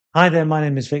Hi there, my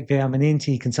name is Vic V. I'm an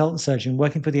ENT consultant surgeon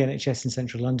working for the NHS in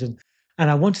central London, and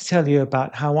I want to tell you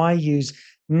about how I use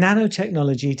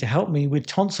nanotechnology to help me with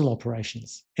tonsil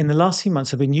operations. In the last few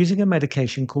months, I've been using a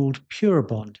medication called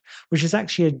Purabond, which is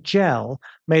actually a gel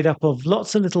made up of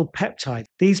lots of little peptides.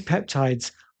 These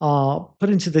peptides are put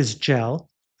into this gel,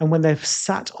 and when they've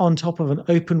sat on top of an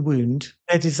open wound,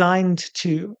 they're designed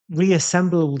to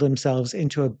reassemble themselves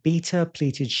into a beta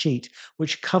pleated sheet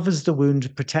which covers the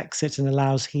wound, protects it, and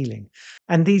allows healing.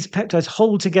 And these peptides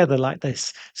hold together like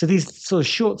this. So these sort of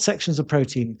short sections of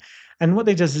protein. And what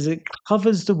it does is it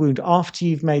covers the wound after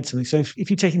you've made something. So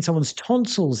if you're taking someone's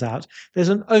tonsils out, there's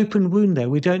an open wound there.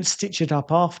 We don't stitch it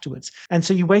up afterwards. And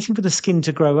so you're waiting for the skin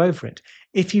to grow over it.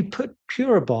 If you put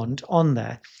Purabond on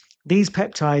there, these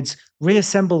peptides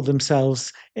reassemble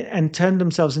themselves and turn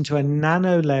themselves into a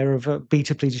nano layer of a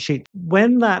beta pleated sheet.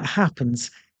 When that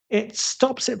happens, it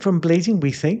stops it from bleeding,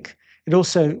 we think. It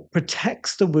also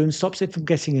protects the wound, stops it from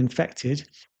getting infected.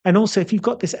 And also, if you've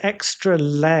got this extra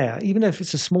layer, even if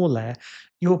it's a small layer,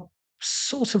 you're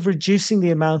sort of reducing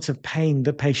the amount of pain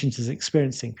the patient is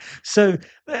experiencing. So,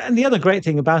 and the other great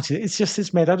thing about it,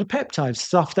 it's made out of peptides,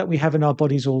 stuff that we have in our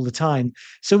bodies all the time.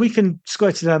 So we can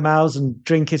squirt it in our mouths and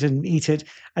drink it and eat it,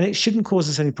 and it shouldn't cause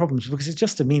us any problems because it's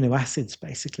just amino acids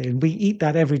basically, and we eat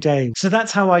that every day. So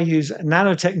that's how I use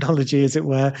nanotechnology, as it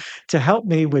were, to help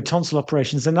me with tonsil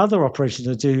operations and other operations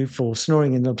I do for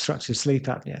snoring and obstructive sleep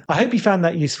apnea. I hope you found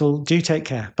that useful. Do take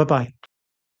care. Bye bye.